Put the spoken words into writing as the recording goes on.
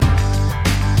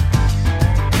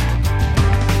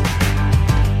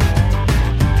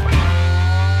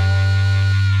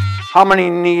How many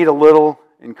need a little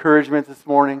encouragement this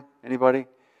morning? Anybody?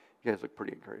 You guys look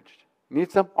pretty encouraged.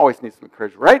 Need some? Always need some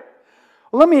encouragement, right?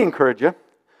 Well, let me encourage you.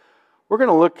 We're going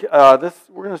to look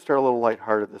we're going to start a little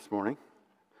lighthearted this morning.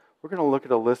 We're going to look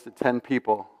at a list of 10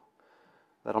 people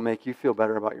that'll make you feel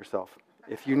better about yourself.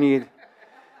 If you need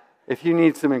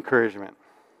some encouragement.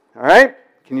 All right?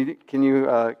 Can you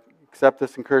accept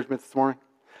this encouragement this morning?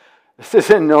 This is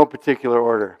in no particular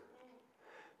order.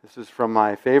 This is from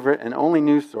my favorite and only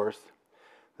news source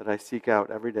that I seek out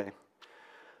every day.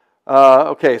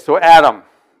 Okay, so Adam.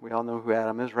 We all know who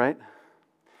Adam is, right?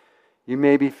 You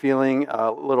may be feeling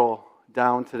a little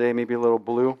down today, maybe a little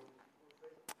blue.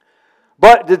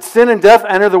 But did sin and death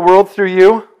enter the world through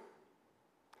you?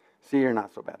 See, you're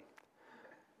not so bad.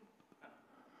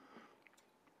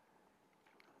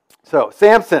 So,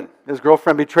 Samson, his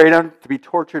girlfriend betrayed him to be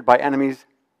tortured by enemies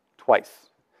twice.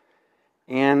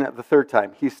 And the third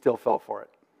time, he still fell for it.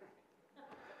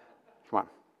 Come on.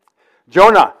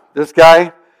 Jonah, this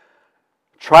guy,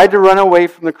 tried to run away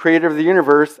from the creator of the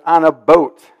universe on a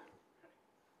boat.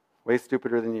 Way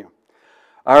stupider than you.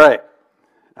 All right.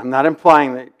 I'm not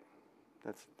implying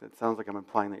that sounds like I'm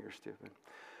implying that you're stupid.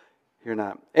 You're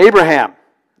not. Abraham,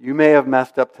 you may have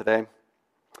messed up today,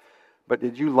 but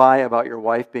did you lie about your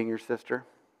wife being your sister?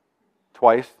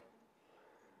 Twice?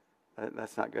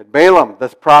 That's not good. Balaam,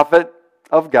 this prophet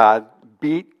of God,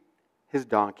 beat his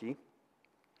donkey,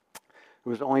 who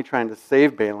was only trying to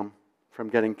save Balaam from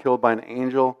getting killed by an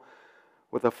angel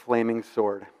with a flaming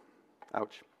sword.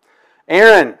 Ouch.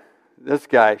 Aaron, this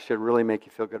guy should really make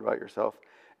you feel good about yourself.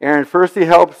 Aaron, first he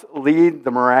helps lead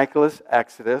the miraculous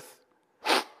Exodus.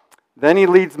 Then he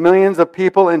leads millions of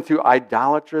people into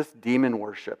idolatrous demon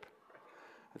worship.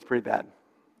 That's pretty bad.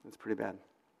 That's pretty bad.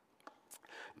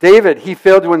 David, he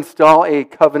failed to install a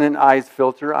covenant eyes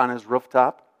filter on his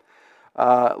rooftop,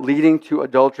 leading to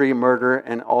adultery, murder,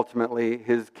 and ultimately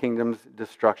his kingdom's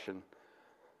destruction.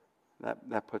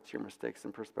 That puts your mistakes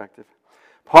in perspective.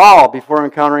 Paul, before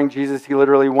encountering Jesus, he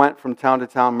literally went from town to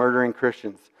town murdering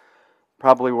Christians.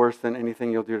 Probably worse than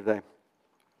anything you'll do today.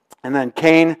 And then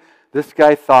Cain, this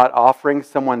guy thought offering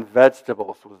someone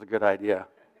vegetables was a good idea.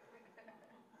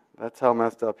 That's how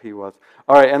messed up he was.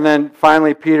 All right, and then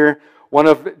finally Peter, one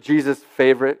of Jesus'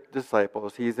 favorite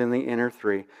disciples, he's in the inner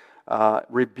three,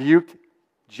 rebuked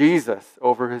Jesus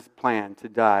over his plan to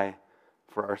die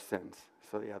for our sins.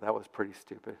 So yeah, that was pretty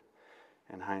stupid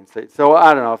in hindsight. So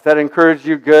I don't know if that encouraged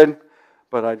you, good,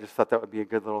 but I just thought that would be a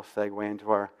good little segue into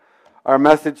our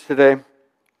message today.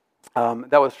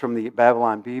 That was from the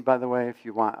Babylon Bee, by the way, if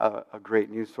you want a great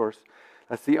news source.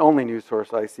 That's the only news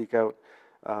source I seek out.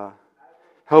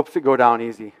 Helps it go down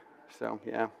easy. So,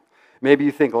 yeah. Maybe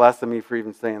you think less of me for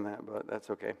even saying that, but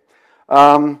that's okay.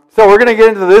 So we're going to get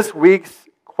into this week's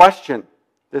question.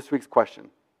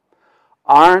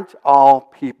 Aren't all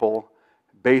people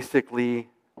basically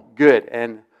good?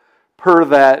 And per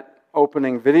that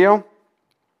opening video,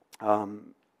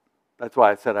 that's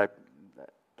why I said that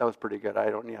was pretty good. I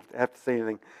don't have to say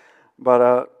anything.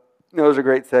 But it was a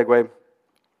great segue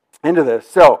into this.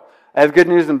 So, I have good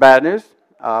news and bad news.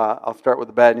 I'll start with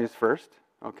the bad news first,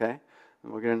 okay?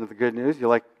 And we'll get into the good news. You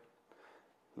like,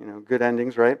 good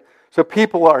endings, right? So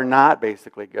people are not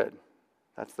basically good.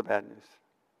 That's the bad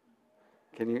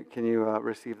news. Can you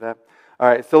receive that? All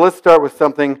right, so let's start with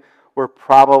something we're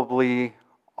probably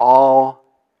all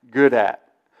good at.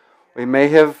 We may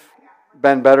have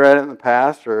been better at it in the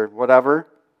past or whatever,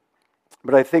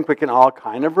 but I think we can all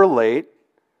kind of relate.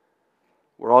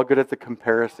 We're all good at the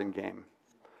comparison game.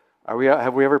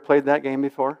 Have we ever played that game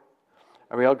before?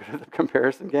 Are we all good at the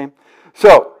comparison game?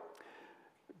 So,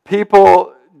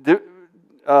 people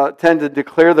tend to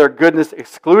declare their goodness,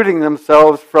 excluding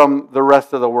themselves from the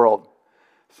rest of the world.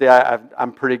 See,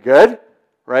 I'm pretty good,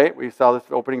 right? We saw this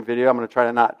opening video. I'm going to try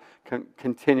to not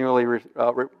continually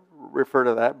refer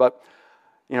to that, but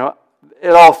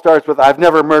it all starts with I've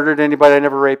never murdered anybody, I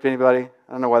never raped anybody.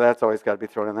 I don't know why that's always got to be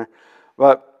thrown in there,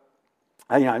 but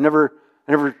I never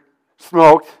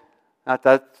smoked. Not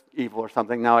that's evil or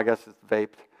something. Now I guess it's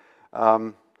vaped.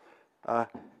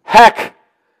 Heck!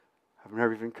 I've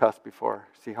never even cussed before.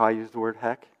 See how I use the word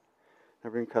heck?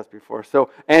 Never even cussed before.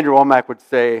 So Andrew Womack would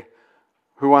say,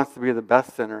 who wants to be the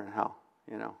best sinner in hell?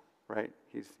 Right?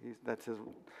 That's his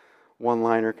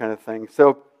one-liner kind of thing.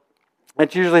 So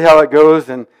that's usually how it goes.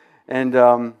 And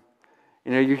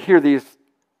you hear these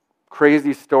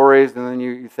crazy stories and then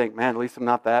you think, man, at least I'm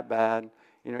not that bad.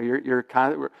 You're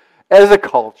kind of... As a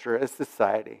culture, as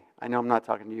society, I know I'm not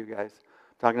talking to you guys,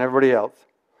 I'm talking to everybody else,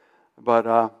 but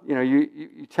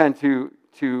you tend to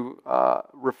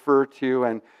refer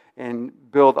to and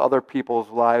build other people's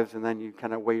lives, and then you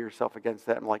kind of weigh yourself against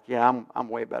that. I'm like, yeah, I'm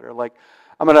way better. Like,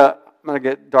 I'm gonna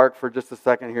get dark for just a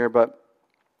second here, but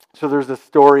so there's a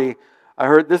story I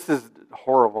heard. This is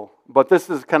horrible, but this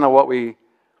is kind of what we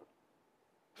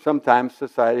sometimes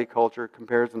society, culture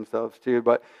compares themselves to.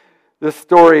 But this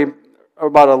story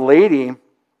about a lady,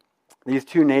 these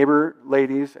two neighbor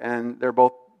ladies, and they're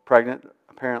both pregnant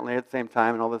apparently at the same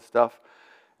time, and all this stuff,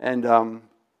 and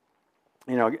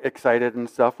excited and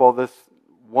stuff. Well, this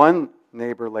one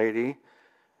neighbor lady,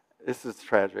 this is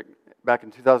tragic. Back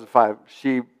in 2005,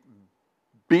 she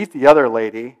beat the other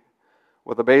lady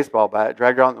with a baseball bat,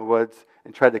 dragged her out in the woods,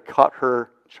 and tried to cut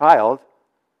her child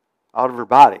out of her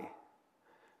body.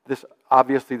 This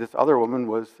other woman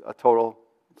was a total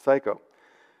psycho,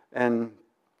 and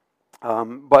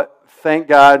but thank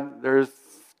God there's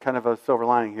kind of a silver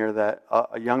lining here that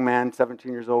a young man,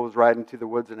 17 years old, was riding through the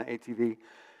woods in an ATV.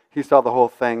 He saw the whole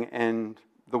thing, and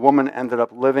the woman ended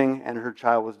up living, and her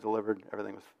child was delivered.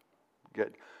 Everything was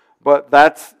good. But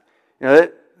that's,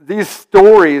 these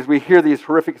stories, we hear these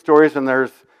horrific stories, and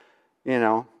there's,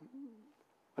 an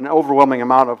overwhelming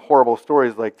amount of horrible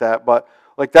stories like that. But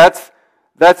like that's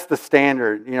the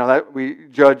standard,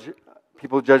 that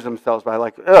people judge themselves by,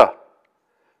 like, ugh.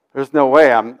 There's no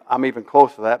way I'm even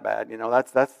close to that bad.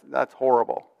 That's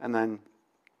horrible. And then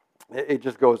it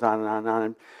just goes on and on and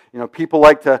on. And people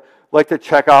like to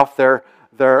check off their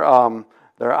I'm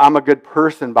a good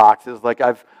person boxes. Like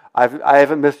I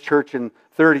haven't missed church in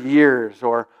 30 years,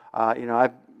 or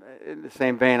I've in the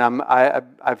same vein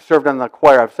I've served on the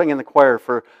choir. I've sung in the choir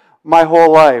for my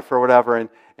whole life or whatever.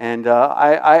 And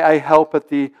I help at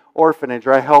the orphanage,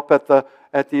 or I help at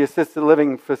the assisted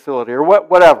living facility, or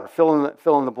whatever. Fill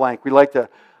in the blank. We like to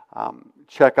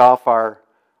check off our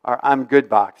I'm good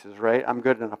boxes, right? I'm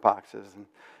good enough boxes,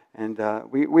 and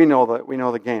we know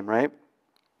the game, right?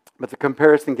 But the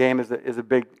comparison game is a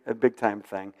big time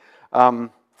thing. 2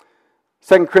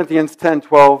 Corinthians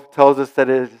 10:12 tells us that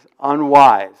it is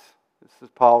unwise. This is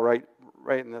Paul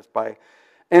writing this by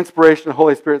inspiration. The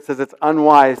Holy Spirit says it's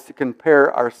unwise to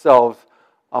compare ourselves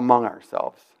among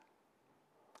ourselves.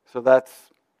 So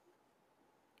that's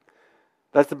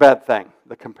a bad thing,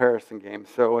 the comparison game.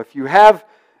 So if you have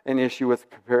an issue with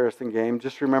the comparison game,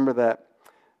 just remember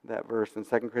that verse in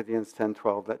 2 Corinthians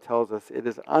 10:12 that tells us it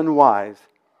is unwise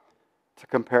to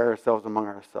compare ourselves among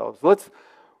ourselves.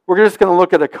 We're just going to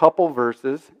look at a couple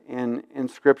verses in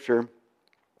Scripture,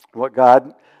 what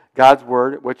God's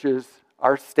Word, which is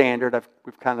our standard.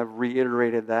 We've kind of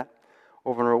reiterated that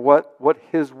over and over, what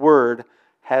His Word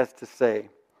has to say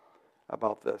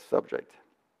about this subject.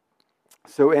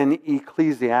 So in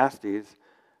Ecclesiastes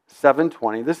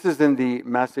 7:20, this is in the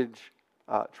Message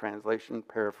translation,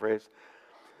 paraphrase,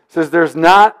 it says, "There's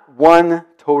not one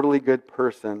totally good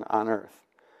person on earth,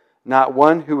 not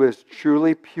one who is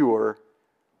truly pure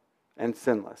and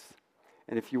sinless."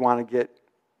 And if you want to get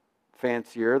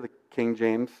fancier, the King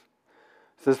James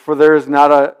says, "For there is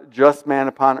not a just man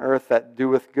upon earth that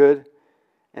doeth good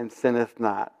and sinneth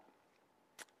not."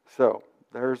 So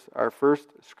there's our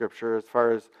first scripture as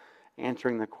far as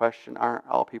answering the question, aren't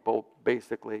all people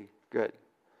basically good?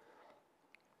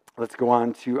 Let's go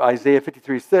on to Isaiah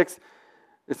 53:6.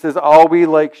 It says, "All we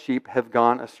like sheep have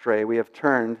gone astray. We have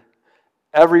turned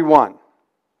every one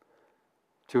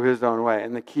to his own way."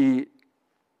 And the key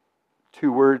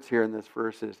two words here in this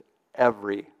verse is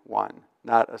everyone.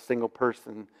 Not a single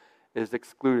person is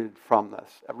excluded from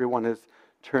this. Everyone is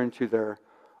turned to their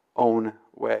own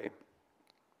way.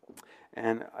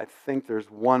 And I think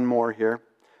there's one more here.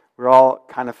 We're all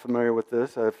kind of familiar with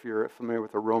this, if you're familiar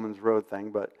with the Romans Road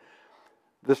thing, but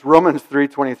this Romans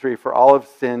 3:23, "For all have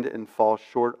sinned and fall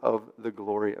short of the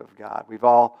glory of God." We've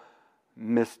all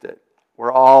missed it.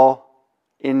 We're all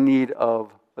in need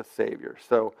of a Savior.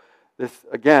 So this,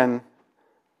 again,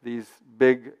 these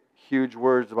big, huge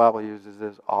words the Bible uses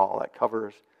is all. That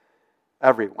covers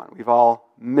everyone. We've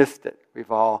all missed it.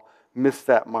 We've all missed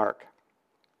that mark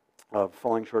of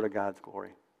falling short of God's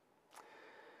glory.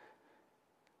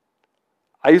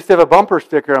 I used to have a bumper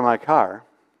sticker on my car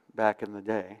back in the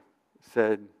day. It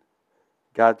said,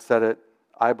 "God said it,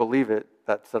 I believe it,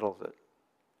 that settles it."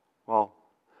 Well,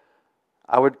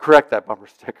 I would correct that bumper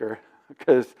sticker,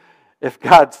 because if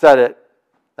God said it,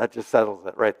 that just settles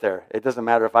it right there. It doesn't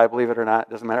matter if I believe it or not.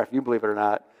 It doesn't matter if you believe it or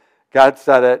not. God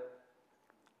said it,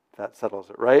 that settles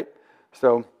it, right?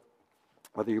 So,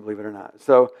 whether you believe it or not.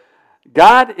 So,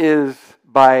 God is,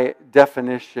 by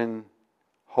definition,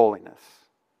 holiness,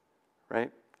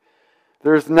 right?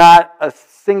 There's not a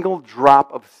single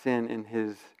drop of sin in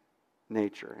His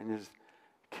nature, in His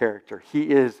character.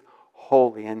 He is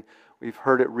holy, and we've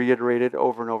heard it reiterated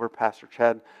over and over. Pastor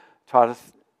Chad taught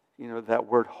us that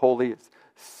word holy is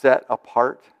set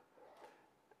apart.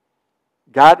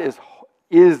 God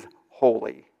is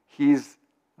holy. He's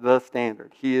the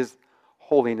standard. He is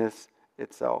holiness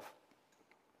itself.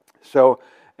 So,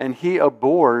 and he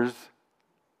abhors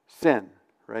sin,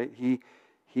 right? He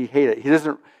hates it. He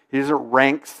doesn't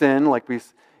rank sin like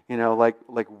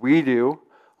we do.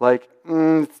 Like,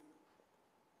 it's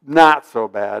not so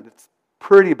bad. It's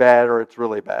pretty bad, or it's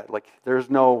really bad. Like, there's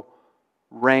no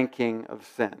ranking of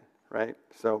sin, right?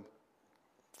 So,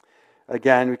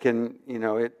 again, we can,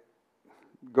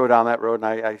 go down that road, and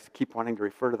I keep wanting to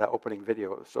refer to that opening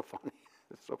video. It was so funny.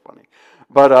 It's so funny.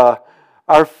 But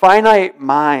our finite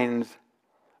minds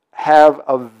have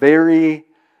a very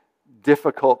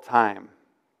difficult time,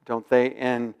 don't they?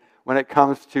 And when it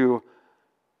comes to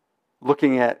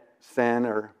looking at sin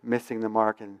or missing the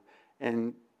mark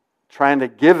and trying to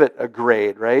give it a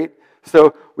grade, right?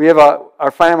 So we have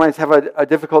our finite minds have a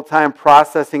difficult time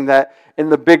processing that in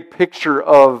the big picture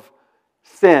of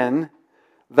sin,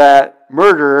 that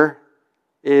murder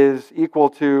is equal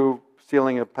to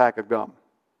stealing a pack of gum.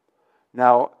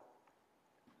 Now,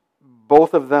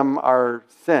 both of them are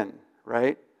sin,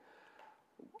 right?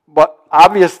 But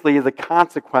obviously the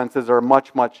consequences are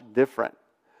much, much different.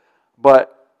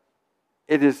 But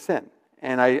it is sin.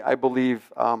 And I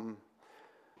believe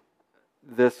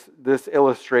this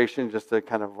illustration, just to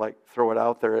kind of like throw it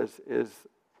out there, is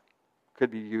could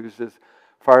be used as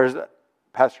far as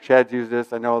Pastor Chad's used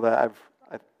this. I know that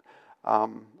I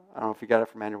don't know if you got it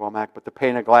from Manuel Mack, but the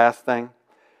pane of glass thing.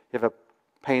 You have a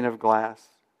pane of glass.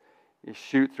 You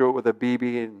shoot through it with a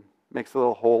BB and makes a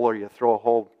little hole, or you throw a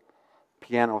whole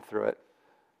piano through it.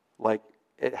 Like,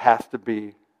 it has to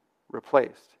be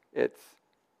replaced. It's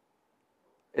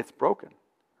broken,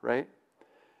 right?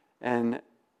 And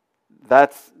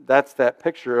that's that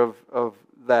picture of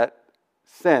that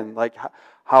sin, like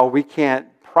how we can't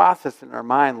process in our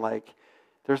mind, like,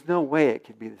 there's no way it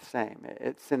could be the same.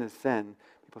 Sin is sin.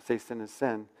 People say sin is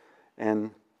sin.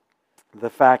 And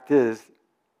the fact is,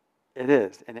 it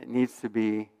is. And it needs to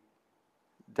be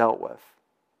dealt with.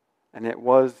 And it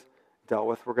was dealt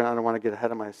with. I don't want to get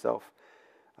ahead of myself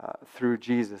through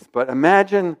Jesus. But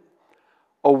imagine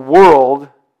a world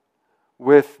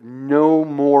with no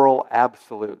moral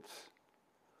absolutes.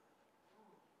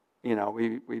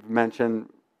 We've mentioned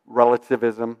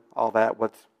relativism, all that.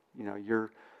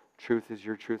 Your truth is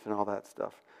your truth and all that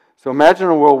stuff. So imagine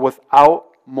a world without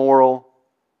moral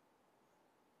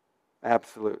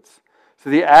absolutes.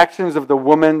 So the actions of the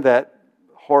woman, that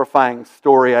horrifying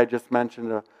story I just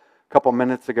mentioned a couple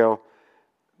minutes ago,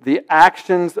 the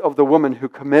actions of the woman who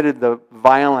committed the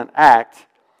violent act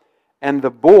and the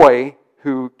boy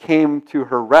who came to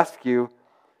her rescue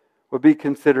would be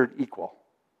considered equal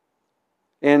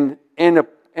in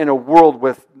a world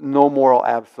with no moral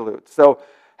absolutes. So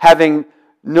having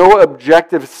no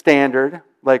objective standard,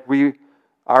 like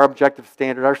our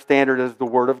standard is the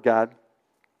Word of God.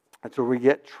 That's where we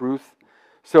get truth.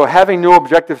 So having no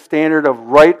objective standard of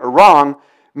right or wrong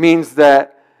means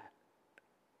that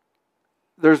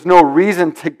there's no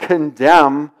reason to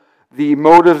condemn the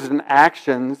motives and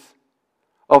actions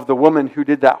of the woman who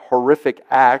did that horrific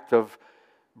act of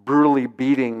brutally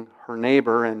beating her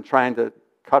neighbor and trying to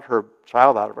cut her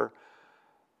child out of her.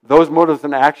 Those motives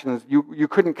and actions, you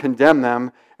couldn't condemn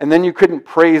them, and then you couldn't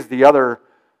praise the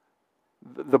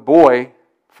boy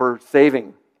for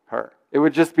saving her. It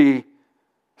would just be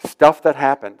stuff that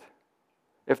happened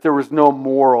if there was no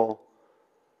moral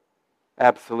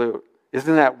absolute.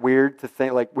 Isn't that weird to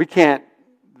think? Like,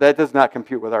 that does not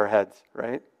compute with our heads,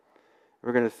 right?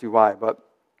 We're going to see why, but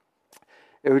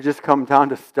it would just come down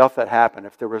to stuff that happened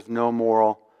if there was no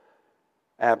moral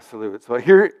absolute. So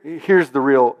here's the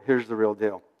real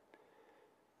deal.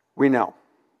 We know.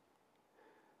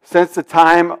 Since the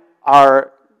time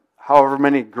however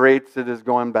many greats it is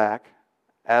going back,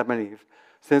 Adam and Eve,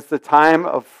 since the time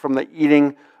from the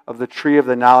eating of the tree of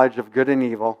the knowledge of good and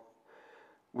evil,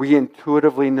 we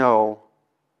intuitively know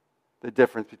the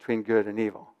difference between good and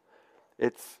evil.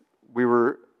 That's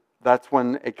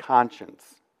when a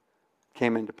conscience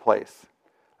came into place.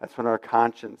 That's when our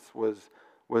conscience was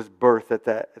birthed at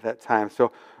that time.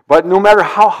 So, but no matter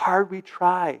how hard we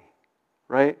try,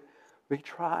 right? We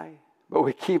try, but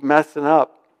we keep messing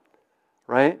up,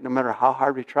 right? No matter how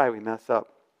hard we try, we mess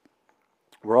up.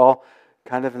 We're all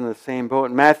kind of in the same boat.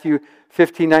 In Matthew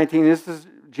 15:19, this is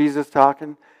Jesus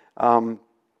talking. The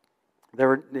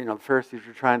Pharisees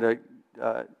were trying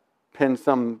to pin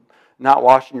some not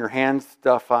washing your hands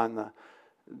stuff on the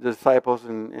disciples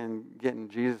and getting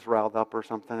Jesus riled up or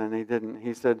something, and he didn't.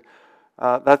 He said,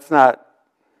 that's not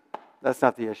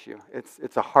the issue.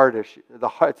 It's a heart issue.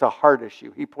 It's a heart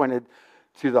issue. He pointed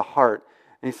to the heart.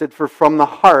 And he said, for from the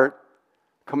heart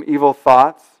come evil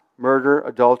thoughts, murder,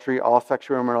 adultery, all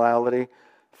sexual immorality,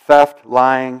 theft,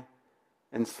 lying,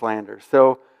 and slander.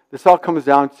 So this all comes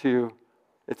down to,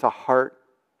 it's a heart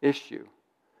issue.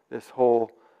 This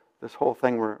whole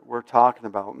thing we're talking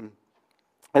about. And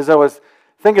as I was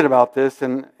thinking about this,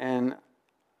 and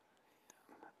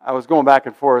I was going back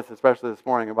and forth, especially this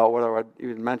morning, about whether I'd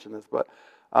even mention this, but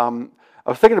I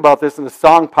was thinking about this, and the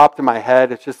song popped in my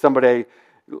head. It's just somebody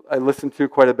I listened to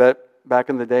quite a bit back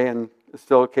in the day, and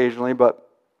still occasionally, but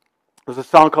there's a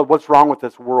song called What's Wrong with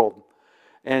This World?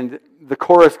 And the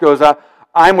chorus goes,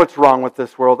 I'm what's wrong with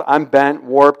this world. I'm bent,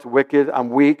 warped, wicked, I'm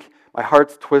weak, my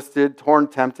heart's twisted, torn,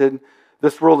 tempted.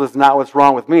 This world is not what's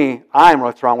wrong with me. I'm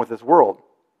what's wrong with this world.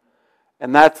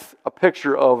 And that's a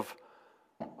picture of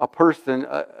a person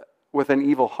with an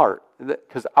evil heart.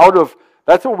 Because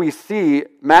that's what we see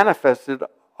manifested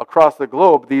across the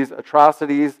globe, these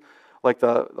atrocities, like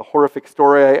the horrific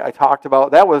story I talked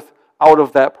about, that was out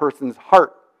of that person's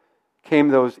heart came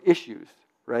those issues,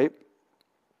 right?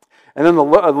 And then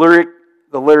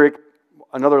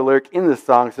another lyric in this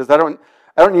song says, I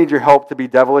don't need your help to be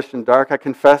devilish and dark. I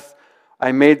confess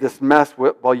I made this mess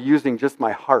while using just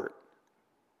my heart.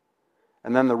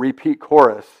 And then the repeat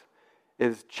chorus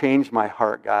is, change my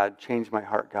heart, God, change my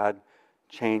heart, God,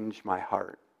 change my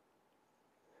heart.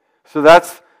 So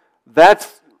that's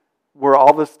where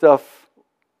all this stuff,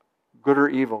 good or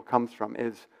evil, comes from,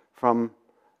 is from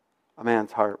a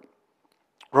man's heart.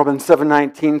 Romans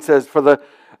 7:19 says,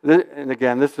 and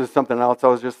again, this is something else. I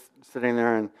was just sitting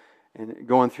there and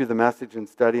going through the message and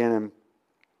studying,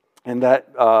 and that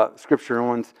scripture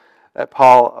ones that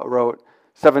Paul wrote,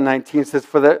 7:19 says,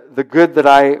 for the good that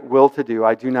I will to do,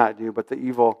 I do not do, but the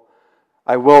evil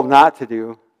I will not to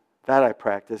do, that I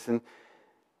practice. And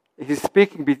he's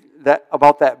speaking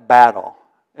about that battle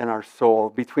in our soul,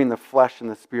 between the flesh and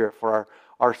the spirit, for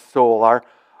our soul.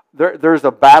 There's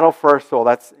a battle for our soul.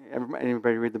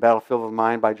 Anybody read The Battlefield of the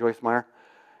Mind by Joyce Meyer?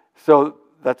 So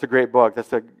that's a great book.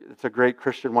 It's a great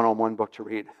Christian 101 book to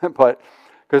read. But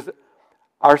because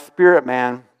our spirit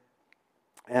man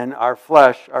and our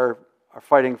flesh are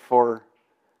fighting for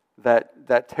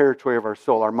that territory of our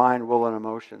soul, our mind, will, and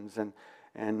emotions,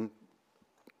 and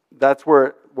that's where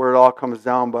it all comes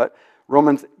down. But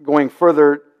going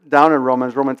further down in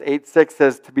Romans 8:6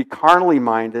 says, to be carnally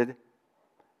minded,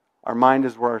 our mind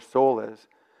is where our soul is.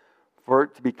 For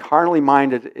to be carnally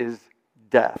minded is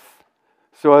death.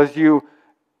 So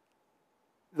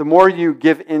the more you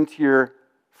give into your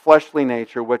fleshly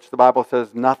nature, which the Bible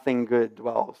says nothing good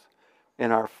dwells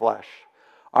in our flesh.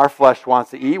 Our flesh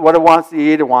wants to eat what it wants to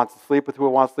eat. It wants to sleep with who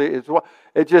it wants to eat.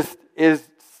 It just is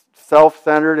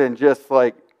self-centered and just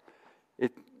like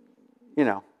it.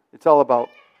 It's all about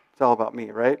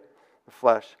me, right? The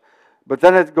flesh. But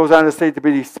then it goes on to say to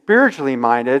be spiritually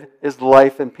minded is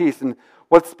life and peace. And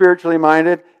what's spiritually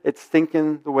minded? It's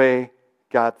thinking the way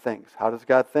God thinks. How does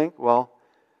God think? Well,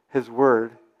 His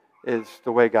Word is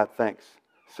the way God thinks.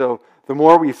 So the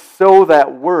more we sow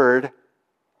that Word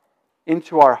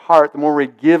into our heart, the more we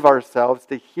give ourselves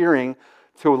to hearing,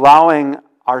 to allowing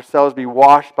ourselves to be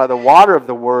washed by the water of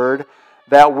the Word,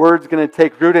 that Word's going to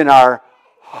take root in our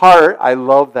heart. I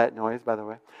love that noise, by the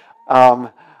way.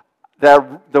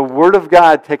 That the Word of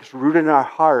God takes root in our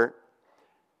heart.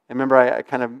 And remember, I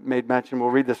kind of made mention, we'll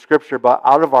read the scripture, but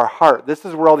out of our heart, this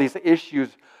is where all these issues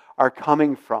are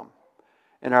coming from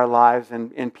in our lives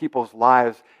and in people's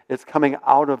lives. It's coming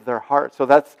out of their heart. So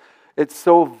it's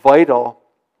so vital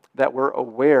that we're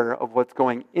aware of what's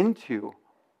going into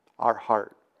our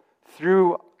heart.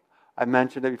 I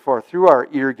mentioned it before, through our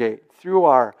ear gate, through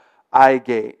our eye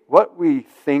gate, what we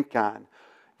think on.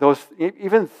 Those,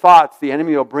 even thoughts, the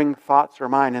enemy will bring thoughts to our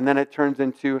mind, and then it turns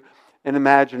into an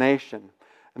imagination.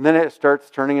 And then it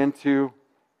starts turning into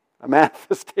a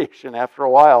manifestation after a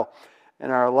while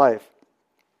in our life.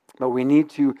 But we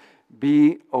need to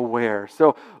be aware.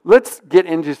 So let's get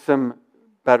into some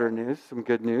better news, some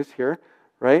good news here,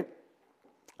 right?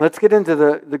 Let's get into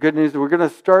the good news. We're going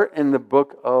to start in the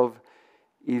book of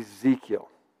Ezekiel.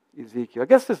 I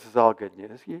guess this is all good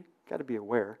news. You got to be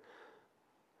aware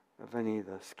of any of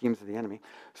the schemes of the enemy.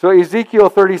 So Ezekiel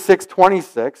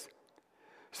 36:26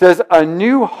 says, a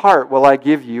new heart will I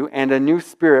give you, and a new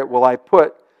spirit will I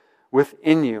put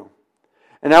within you.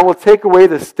 And I will take away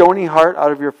the stony heart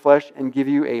out of your flesh and give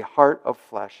you a heart of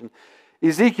flesh. And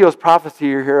Ezekiel's prophecy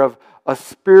here of a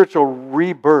spiritual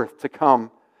rebirth to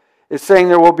come is saying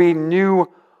there will be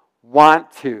new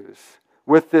want-tos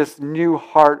with this new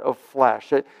heart of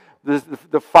flesh.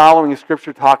 The following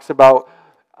scripture talks about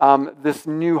this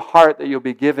new heart that you'll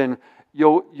be given.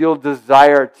 You'll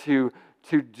desire to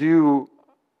do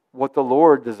what the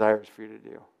Lord desires for you to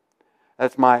do.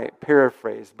 That's my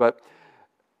paraphrase. But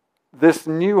this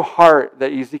new heart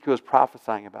that Ezekiel is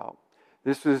prophesying about,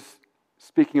 this was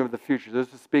speaking of the future.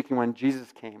 This was speaking when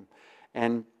Jesus came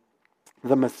and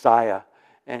the Messiah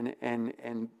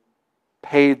and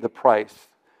paid the price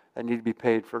that needed to be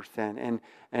paid for sin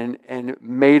and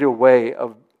made a way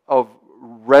of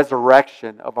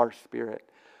resurrection of our spirit.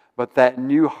 But that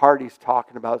new heart he's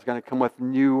talking about is going to come with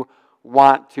new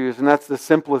want tos, and that's the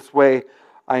simplest way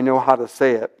I know how to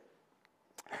say it.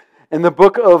 In the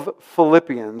book of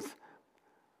Philippians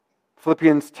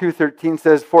 2:13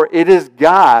 says, "For it is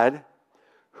God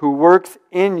who works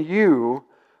in you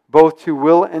both to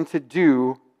will and to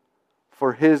do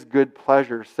for His good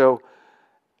pleasure." So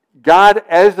God,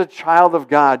 as a child of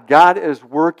God, God is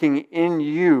working in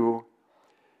you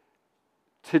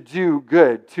to do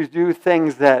good, to do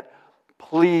things that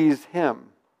please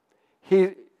Him.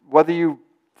 Whether you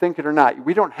think it or not,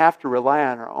 we don't have to rely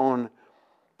on our own.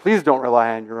 Please don't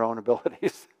rely on your own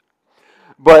abilities.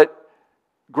 But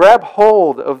grab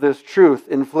hold of this truth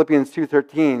in Philippians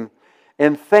 2:13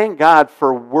 and thank God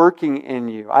for working in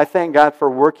you. I thank God for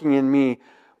working in me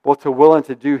both to will and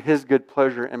to do His good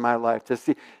pleasure in my life, to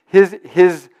see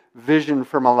His vision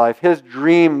for my life, His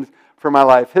dreams for my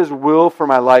life, His will for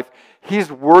my life.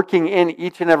 He's working in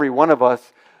each and every one of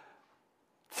us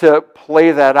to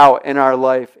play that out in our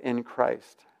life in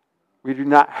Christ. We do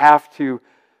not have to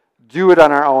do it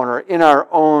on our own or in our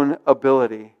own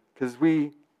ability, because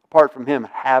we, apart from Him,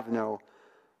 have no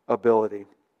ability.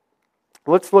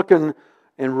 Let's look in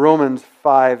Romans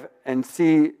 5 and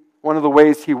see one of the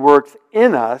ways He works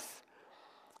in us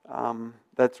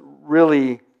that's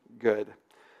really good,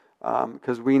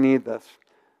 because we need this.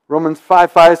 Romans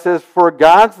 5:5 says, "For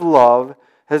God's love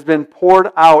has been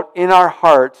poured out in our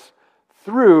hearts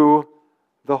through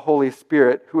the Holy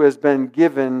Spirit who has been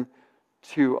given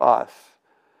to us."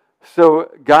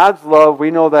 So God's love,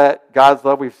 we know that God's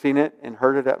love, we've seen it and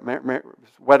heard it at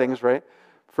weddings, right?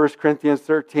 1 Corinthians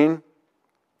 13.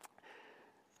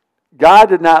 God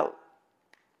did not...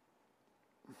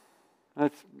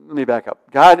 Let me back up.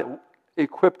 God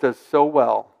equipped us so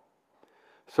well.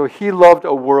 So He loved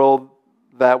a world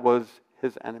that was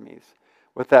His enemies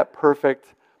with that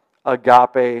perfect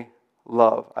agape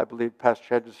love. I believe Pastor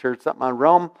Chad just shared something on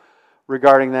Rome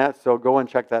regarding that, so go and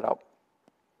check that out.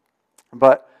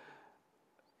 But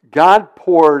God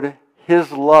poured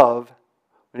His love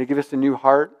when He gave us a new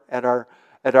heart at our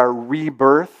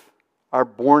rebirth, our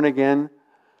born again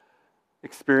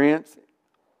experience.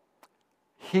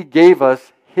 He gave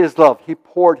us His love. He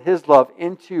poured His love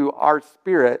into our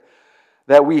spirit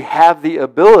that we have the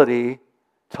ability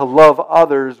to love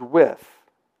others with.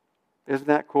 Isn't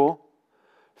that cool?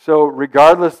 So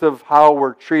regardless of how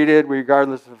we're treated,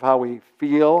 regardless of how we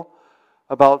feel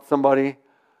about somebody,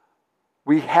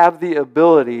 we have the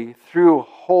ability through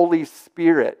Holy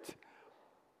Spirit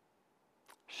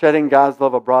shedding God's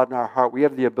love abroad in our heart. We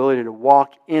have the ability to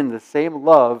walk in the same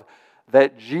love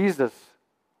that Jesus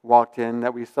walked in,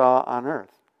 that we saw on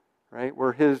earth. Right?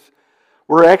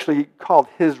 We're actually called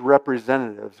His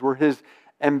representatives. We're His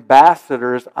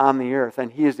ambassadors on the earth,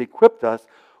 and He has equipped us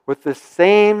with the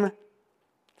same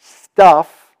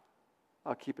stuff,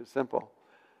 I'll keep it simple,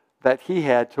 that He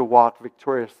had to walk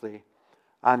victoriously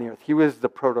on the earth. He was the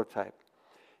prototype.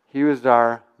 He was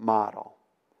our model.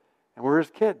 And we're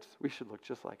His kids. We should look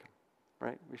just like Him,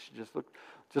 right? We should just look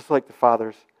just like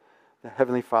the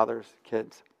Heavenly Father's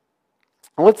kids.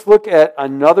 And let's look at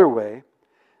another way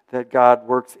that God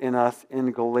works in us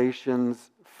in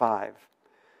Galatians 5.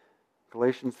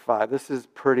 Galatians 5. This is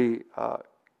pretty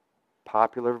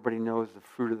popular. Everybody knows the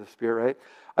fruit of the Spirit, right?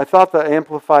 I thought the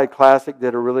Amplified Classic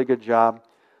did a really good job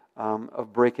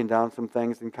of breaking down some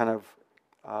things and kind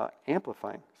of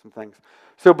amplifying some things.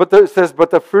 So, it says, "But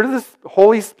the fruit of the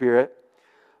Holy Spirit,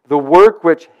 the work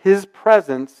which His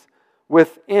presence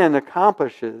within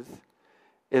accomplishes,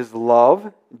 is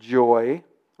love, joy,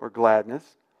 or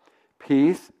gladness,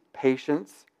 peace,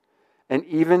 patience, and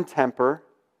even temper,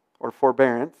 or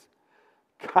forbearance,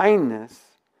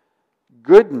 kindness,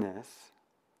 goodness,"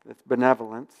 that's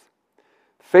benevolence,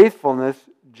 "faithfulness,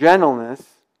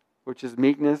 gentleness," which is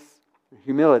meekness,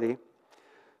 humility,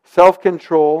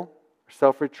 "self-control,"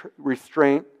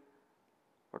 self-restraint,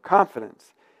 or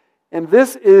confidence. And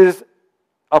this is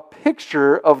a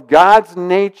picture of God's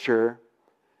nature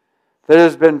that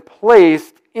has been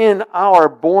placed in our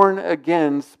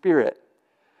born-again spirit.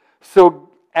 So,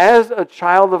 as a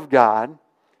child of God,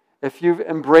 if you've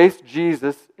embraced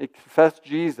Jesus, confessed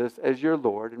Jesus as your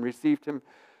Lord, and received Him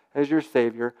as your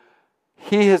Savior,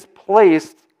 He has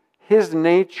placed His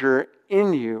nature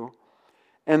in you,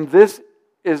 and this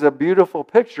is a beautiful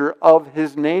picture of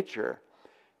His nature.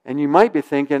 And you might be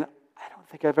thinking, I don't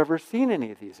think I've ever seen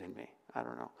any of these in me. I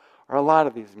don't know. Or a lot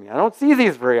of these in me. I don't see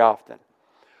these very often.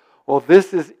 Well,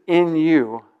 this is in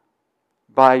you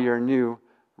by your new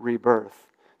rebirth.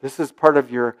 This is part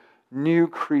of your new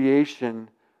creation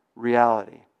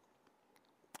reality.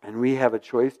 And we have a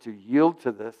choice to yield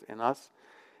to this in us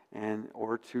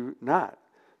or to not.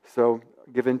 So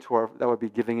that would be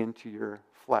giving into your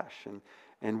flesh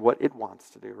and what it wants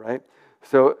to do, right?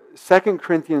 So 2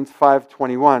 Corinthians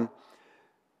 5:21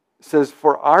 says,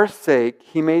 for our sake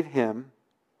He made Him,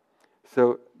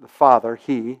 so the Father,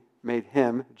 He made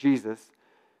Him, Jesus,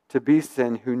 to be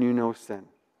sin who knew no sin.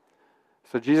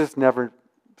 So Jesus never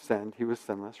sinned. He was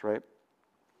sinless, right?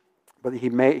 But he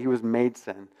was made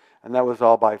sin, and that was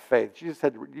all by faith. Jesus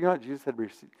had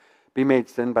be made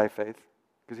sin by faith,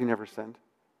 because He never sinned.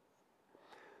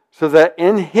 So that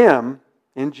in Him,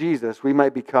 in Jesus, we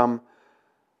might become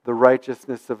the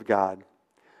righteousness of God.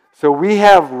 So we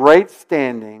have right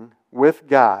standing with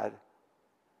God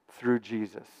through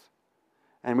Jesus.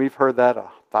 And we've heard that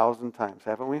 1,000 times,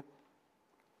 haven't we?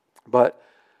 But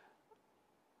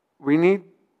we need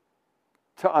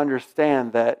to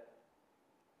understand that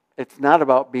it's not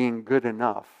about being good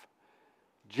enough.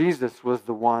 Jesus was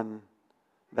the one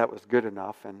that was good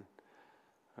enough, and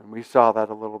we saw that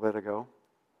a little bit ago.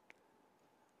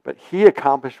 But He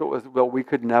accomplished what we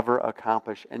could never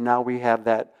accomplish, and now we have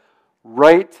that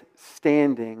right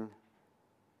standing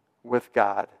with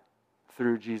God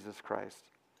through Jesus Christ.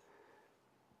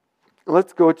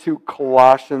 Let's go to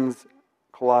Colossians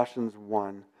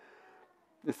 1.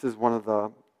 This is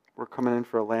we're coming in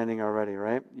for a landing already,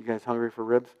 right? You guys hungry for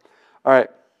ribs? All right.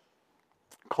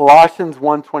 Colossians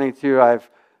 1:22, I've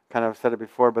kind of said it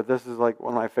before, but this is like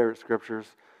one of my favorite scriptures.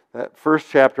 That first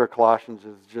chapter of Colossians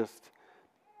is just,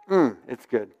 it's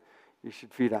good. You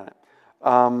should feed on it.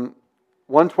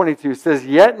 1:22 says,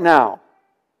 yet now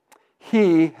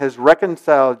He has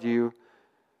reconciled you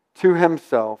to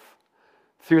Himself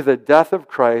through the death of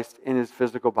Christ in His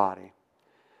physical body.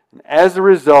 And as a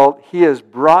result, He has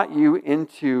brought you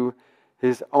into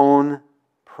His own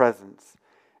presence.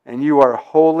 And you are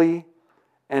holy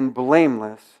and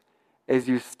blameless as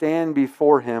you stand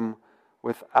before Him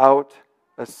without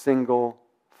a single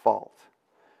fault.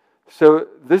 So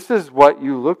this is what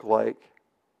you look like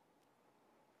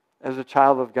as a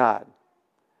child of God.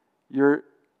 You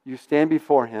stand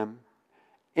before Him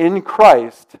in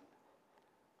Christ,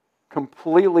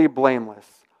 completely blameless,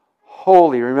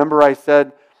 holy. Remember I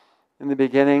said in the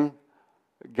beginning,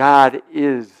 God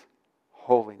is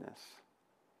holiness.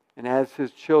 And as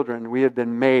His children, we have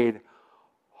been made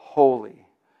holy.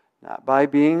 Not by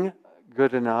being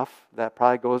good enough. That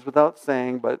probably goes without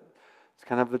saying, but it's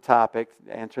kind of the topic,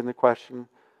 answering the question,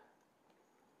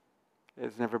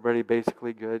 isn't everybody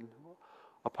basically good?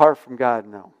 Apart from God,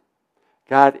 no.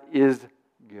 God is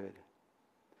good.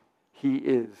 He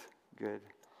is good.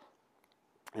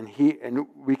 And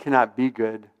we cannot be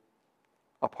good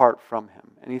apart from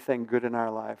Him. Anything good in our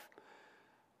life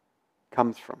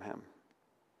comes from Him.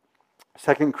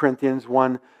 2 Corinthians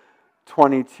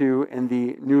 1:22 in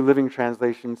the New Living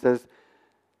Translation says,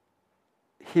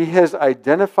 He has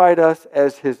identified us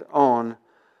as His own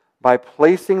by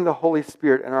placing the Holy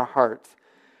Spirit in our hearts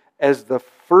as the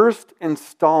first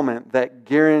installment that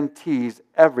guarantees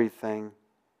everything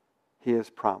He has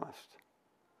promised.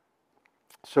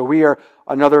 So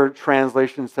another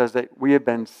translation says that we have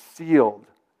been sealed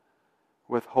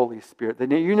with Holy Spirit.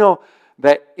 Then you know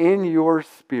that in your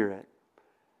spirit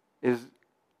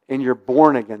in your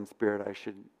born again spirit, I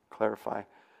should clarify,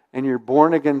 in your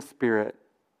born again spirit,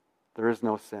 there is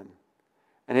no sin.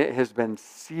 And it has been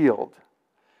sealed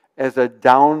as a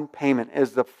down payment,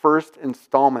 as the first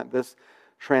installment, this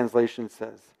translation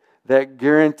says, that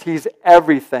guarantees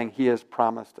everything He has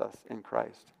promised us in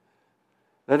Christ.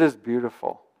 That is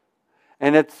beautiful.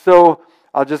 And it's so,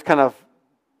 I'll just kind of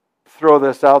throw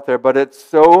this out there, but it's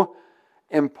so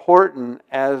important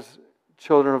as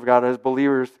children of God, as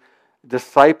believers,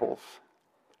 disciples,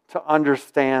 to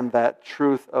understand that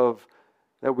truth of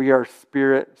that we are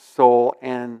spirit, soul,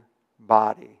 and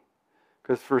body.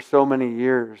 Because for so many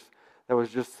years, that was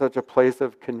just such a place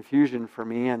of confusion for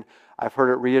me, and I've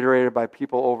heard it reiterated by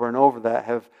people over and over that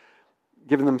have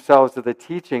given themselves to the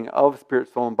teaching of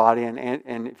spirit, soul, and body.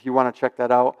 And if you want to check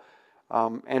that out,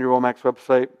 Andrew Womack's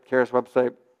website, Charis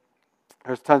website,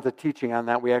 there's tons of teaching on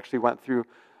that. We actually went through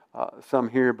some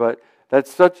here, but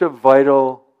that's such a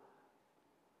vital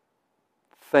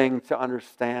thing to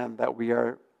understand, that we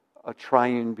are a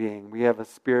triune being. We have a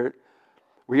spirit.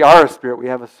 We are a spirit. We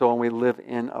have a soul, and we live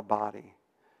in a body.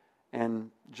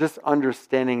 And just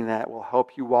understanding that will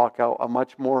help you walk out a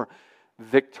much more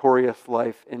victorious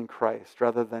life in Christ,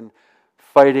 rather than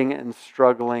fighting and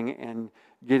struggling and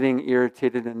getting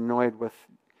irritated and annoyed with,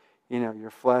 your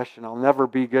flesh, and I'll never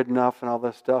be good enough and all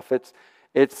this stuff. It's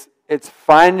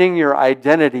finding your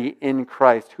identity in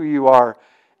Christ, who you are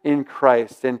in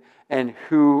Christ, and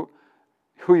who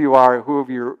you are, who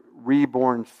your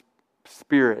reborn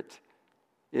spirit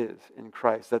is in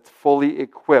Christ. That's fully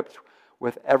equipped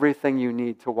with everything you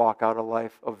need to walk out a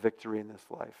life of victory in this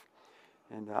life.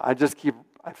 And I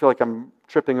feel like I'm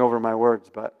tripping over my words,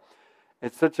 but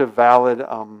it's such a valid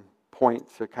point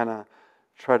to kind of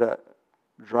try to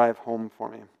drive home for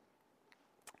me.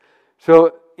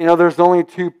 So, there's only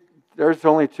two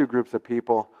groups of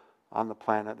people on the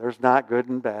planet. There's not good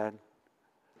and bad.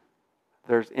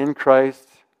 There's in Christ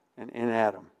and in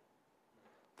Adam.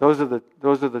 Those are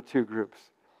the two groups.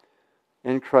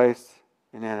 In Christ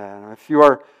and in Adam.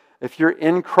 If you're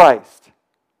in Christ,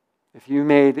 if you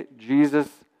made Jesus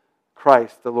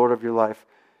Christ the Lord of your life,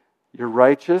 you're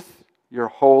righteous, you're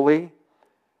holy,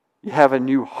 you have a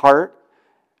new heart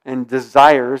and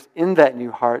desires in that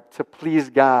new heart to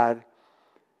please God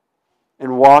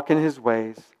and walk in His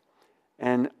ways,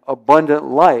 and abundant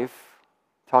life,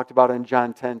 talked about in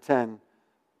John 10:10,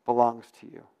 belongs to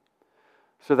you.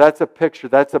 So that's a picture.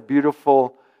 That's a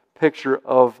beautiful picture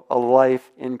of a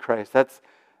life in Christ.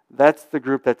 That's the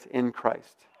group that's in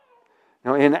Christ.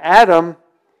 Now in Adam,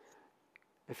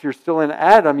 if you're still in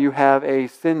Adam, you have a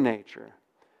sin nature.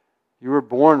 You were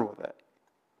born with it.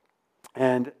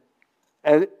 And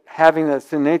having that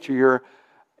sin nature,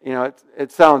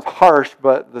 it sounds harsh,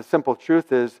 but the simple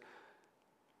truth is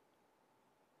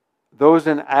those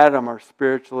in Adam are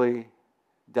spiritually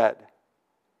dead.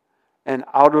 And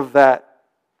out of that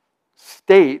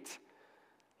state,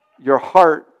 your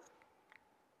heart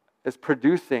is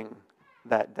producing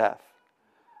that death.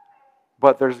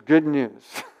 But there's good news.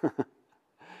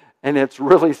 And it's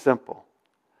really simple.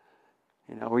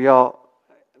 We all,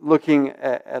 looking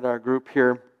at our group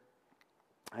here,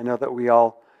 I know that we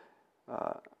all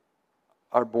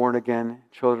are born again,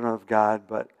 children of God,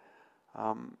 but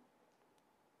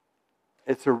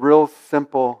it's a real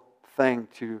simple thing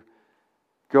to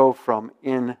go from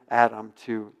in Adam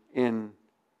to in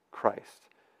Christ.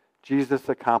 Jesus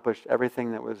accomplished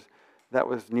everything that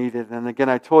was needed. And again,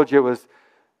 I told you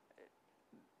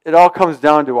it all comes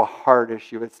down to a heart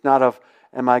issue. It's not of,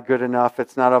 am I good enough?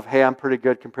 It's not of, hey, I'm pretty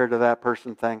good compared to that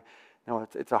person thing. No,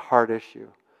 it's a heart issue.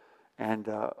 And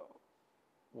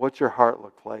what's your heart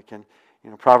look like? And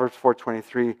Proverbs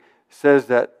 4:23 says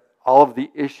that all of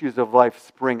the issues of life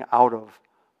spring out of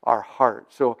our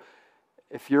heart. So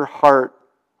if your heart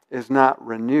is not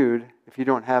renewed, if you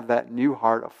don't have that new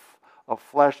heart of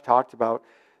flesh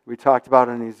we talked about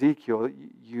in Ezekiel,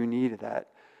 you need that.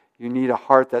 You need a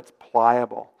heart that's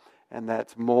pliable and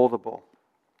that's moldable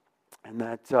and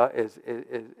that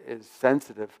is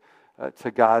sensitive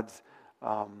to God's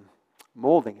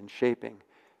molding and shaping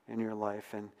in your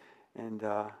life. And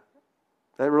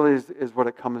that really is what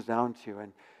it comes down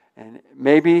to. And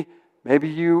maybe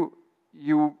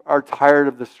you are tired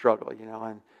of the struggle,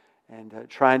 and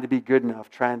trying to be good enough,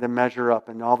 trying to measure up,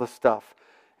 and all the stuff.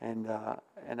 And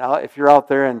if you're out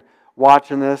there and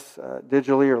watching this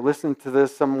digitally or listening to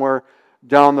this somewhere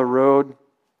down the road,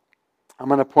 I'm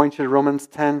going to point you to Romans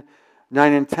 10:9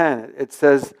 and 10. It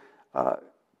says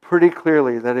pretty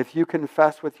clearly that if you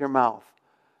confess with your mouth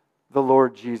the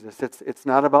Lord Jesus, it's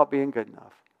not about being good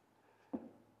enough.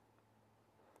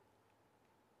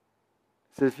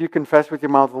 It says, if you confess with your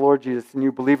mouth the Lord Jesus and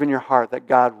you believe in your heart that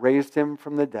God raised Him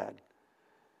from the dead,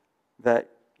 that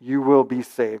you will be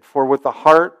saved. For with the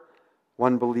heart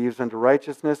one believes unto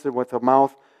righteousness, and with the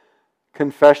mouth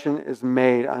confession is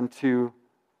made unto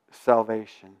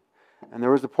salvation. And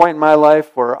there was a point in my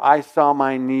life where I saw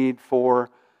my need for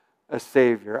a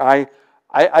Savior. I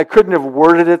couldn't have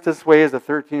worded it this way as a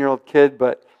 13-year-old kid,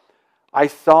 but I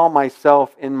saw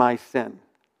myself in my sin.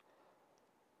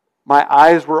 My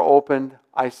eyes were opened.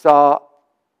 I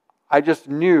just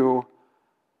knew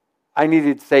I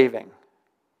needed saving.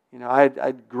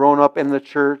 I'd grown up in the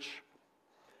church,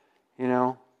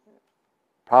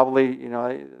 probably,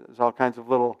 there's all kinds of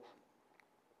little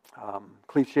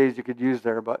cliches you could use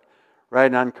there, but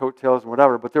riding on coattails and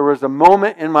whatever. But there was a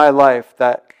moment in my life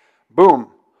that,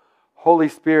 boom, Holy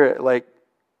Spirit,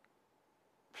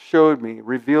 showed me,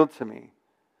 revealed to me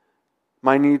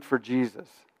my need for Jesus.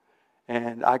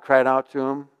 And I cried out to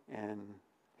Him, and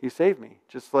He saved me,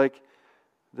 just like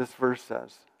this verse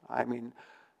says. I mean,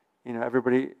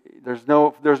 everybody, there's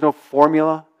no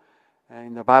formula.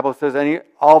 And the Bible says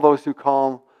all those who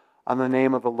call on the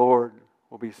name of the Lord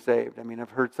will be saved. I mean, I've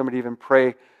heard somebody even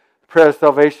pray the prayer of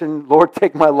salvation, Lord,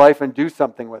 take my life and do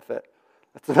something with it.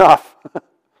 That's enough.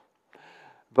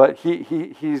 But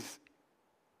he's,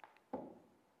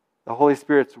 the Holy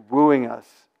Spirit's wooing us,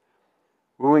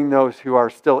 wooing those who are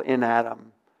still in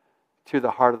Adam to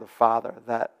the heart of the Father,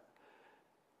 that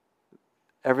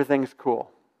everything's cool.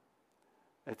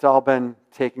 It's all been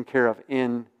taken care of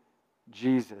in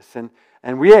Jesus.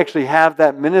 And we actually have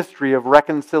that ministry of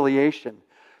reconciliation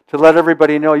to let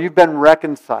everybody know you've been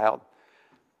reconciled.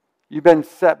 You've been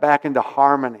set back into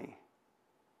harmony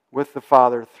with the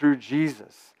Father through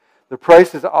Jesus. The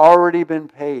price has already been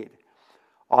paid.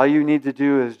 All you need to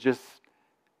do is just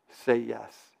say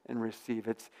yes and receive.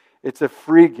 It's a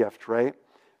free gift, right?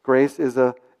 Grace is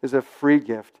a free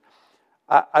gift.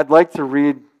 I'd like to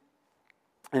read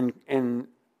in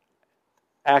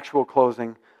actual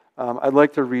closing. I'd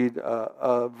like to read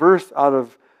a verse out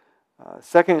of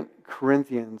 2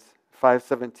 Corinthians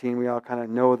 5:17. We all kind of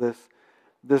know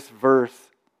this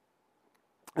verse.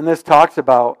 And this talks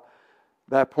about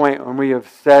that point when we have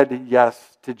said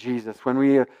yes to Jesus. When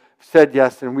we have said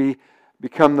yes and we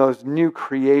become those new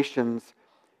creations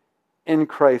in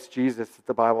Christ Jesus that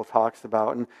the Bible talks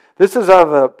about. And this is out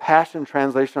of the Passion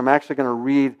Translation. I'm actually going to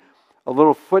read a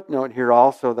little footnote here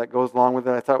also that goes along with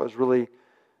it. I thought it was really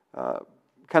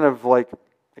kind of like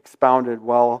expounded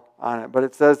well on it. But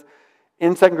it says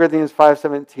in 2 Corinthians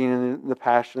 5:17 in the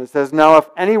Passion, it says, "Now if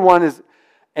anyone is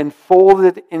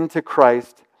enfolded into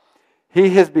Christ,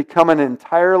 he has become an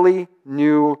entirely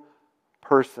new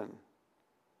person."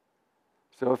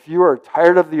 So if you are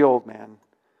tired of the old man,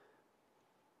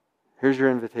 here's your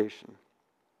invitation.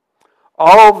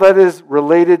 All that is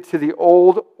related to the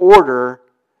old order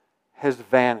has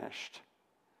vanished.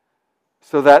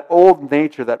 So that old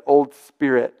nature, that old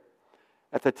spirit,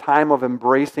 at the time of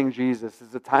embracing Jesus, is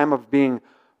the time of being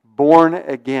born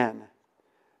again,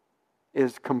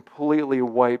 is completely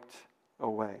wiped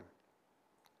away.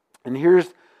 And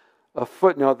here's a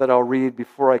footnote that I'll read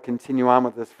before I continue on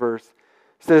with this verse.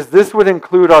 It says, this would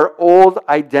include our old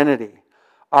identity,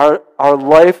 our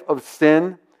life of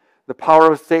sin, the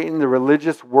power of Satan, the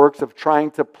religious works of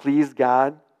trying to please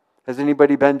God. Has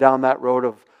anybody been down that road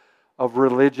of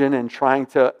religion and trying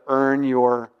to earn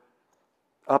your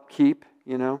upkeep,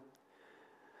 you know?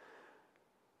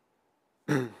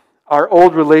 Our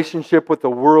old relationship with the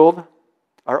world,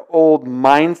 our old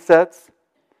mindsets.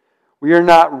 We are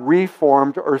not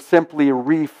reformed or simply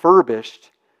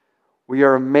refurbished. We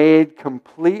are made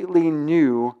completely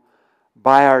new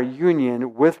by our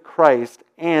union with Christ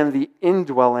and the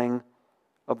indwelling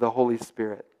of the Holy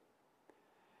Spirit.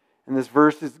 And this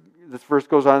verse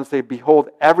goes on to say, "Behold,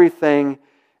 everything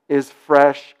is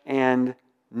fresh and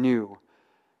new.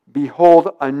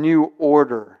 Behold, a new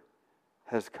order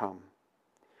has come.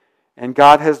 And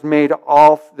God has made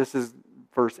all," this is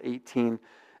verse 18,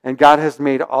 "and God has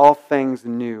made all things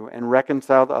new and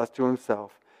reconciled us to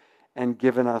himself and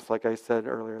given us," like I said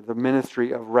earlier, "the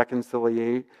ministry of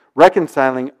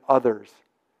reconciling others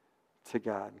to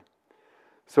God."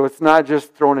 So it's not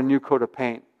just throwing a new coat of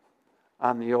paint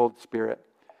on the old spirit.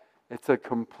 It's a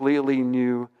completely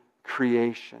new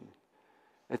creation.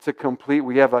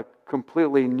 We have a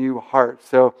completely new heart.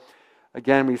 So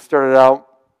again, we started out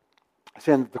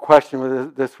saying the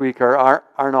question this week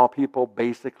aren't all people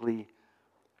basically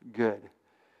good?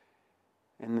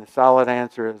 And the solid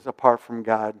answer is, apart from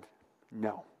God,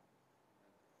 no.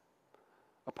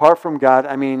 Apart from God,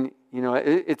 I mean, you know,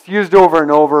 it's used over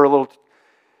and over a little,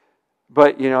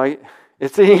 but, you know,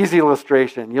 it's an easy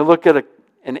illustration. You look at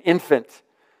an infant,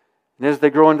 and as they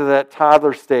grow into that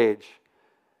toddler stage,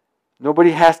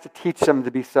 nobody has to teach them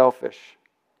to be selfish.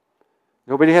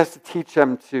 Nobody has to teach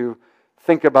them to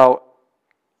think about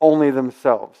only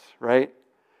themselves, right?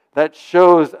 That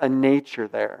shows a nature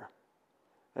there.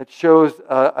 That shows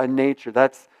a nature.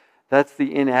 That's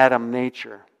the in Adam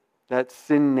nature. That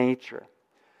sin nature.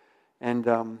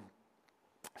 And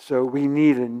so we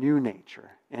need a new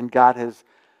nature. And God has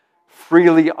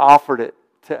freely offered it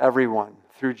to everyone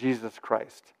through Jesus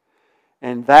Christ.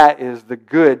 And that is the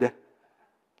good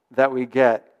that we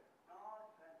get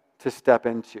to step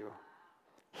into.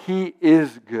 He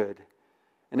is good.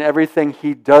 And everything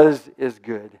he does is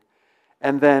good.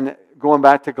 And then going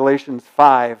back to Galatians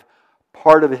 5,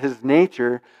 part of his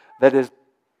nature that is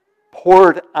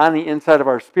poured on the inside of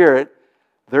our spirit,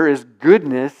 there is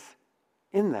goodness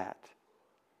in that.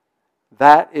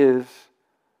 That is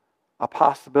a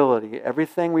possibility.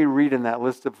 Everything we read in that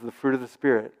list of the fruit of the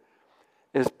Spirit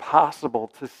is possible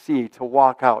to see, to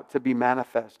walk out, to be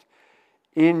manifest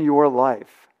in your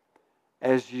life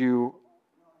as you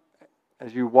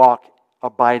walk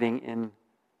abiding in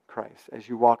Christ, as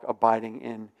you walk abiding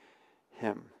in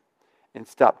him. And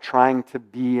stop trying to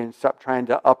be and stop trying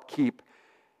to upkeep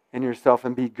in yourself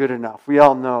and be good enough. We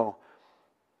all know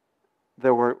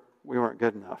that we weren't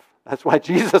good enough. That's why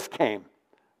Jesus came,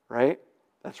 right?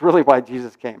 That's really why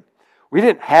Jesus came. We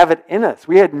didn't have it in us.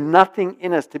 We had nothing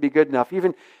in us to be good enough.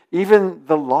 Even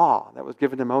the law that was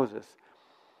given to Moses.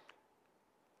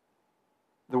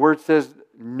 The word says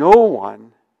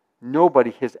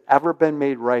nobody has ever been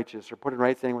made righteous or put in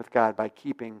right standing with God by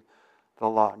keeping the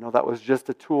law. No, that was just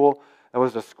a tool. That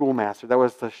was a schoolmaster. That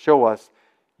was to show us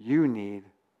you need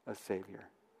a Savior.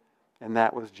 And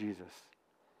that was Jesus.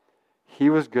 He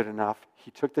was good enough.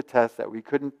 He took the test that we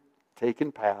couldn't take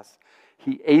and pass.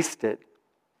 He aced it.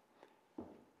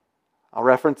 I'll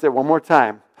reference it one more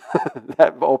time.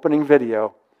 That opening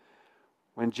video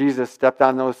when Jesus stepped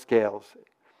on those scales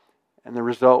and the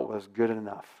result was good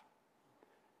enough.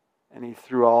 And he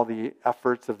threw all the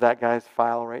efforts of that guy's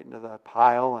file right into the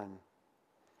pile, and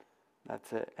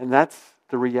that's it. And that's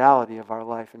the reality of our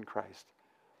life in Christ,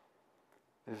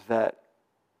 is that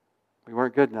we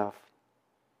weren't good enough,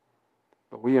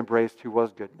 but we embraced who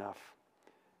was good enough.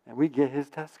 And we get his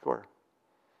test score.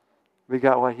 We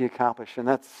got what he accomplished, and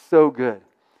that's so good.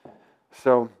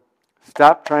 So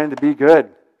stop trying to be good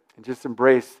and just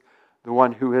embrace the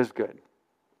one who is good.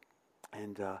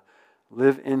 And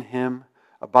live in him,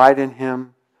 abide in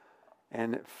him,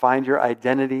 and find your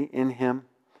identity in him.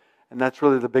 And that's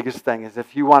really the biggest thing, is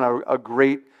if you want a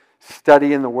great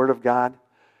study in the Word of God,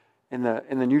 in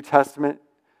the New Testament,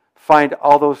 find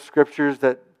all those scriptures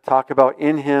that talk about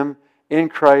in him, in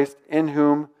Christ, in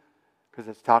whom, because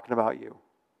it's talking about you.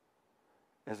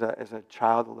 As a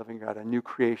child of the living God, a new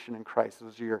creation in Christ.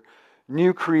 Those are your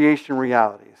new creation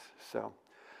realities. So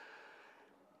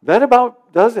that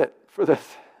about does it for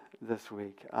this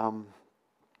week.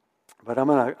 But I'm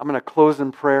gonna close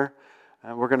in prayer,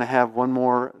 and we're gonna have one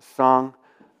more song.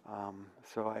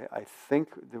 So I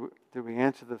think did we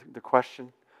answer the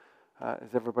question?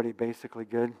 Is everybody basically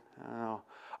good? I don't know.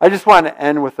 I just want to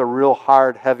end with a real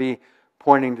hard, heavy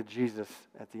pointing to Jesus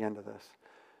at the end of this,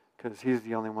 because he's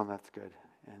the only one that's good.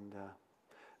 And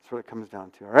that's what it comes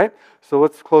down to, all right? So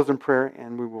let's close in prayer,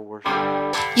 and we will worship.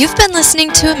 You've been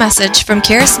listening to a message from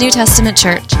Charis New Testament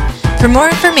Church. For more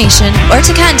information or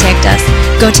to contact us,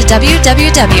 go to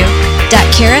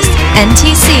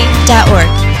www.charisntc.org.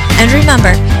 And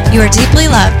remember, you are deeply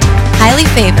loved, highly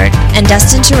favored, and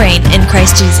destined to reign in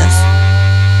Christ Jesus.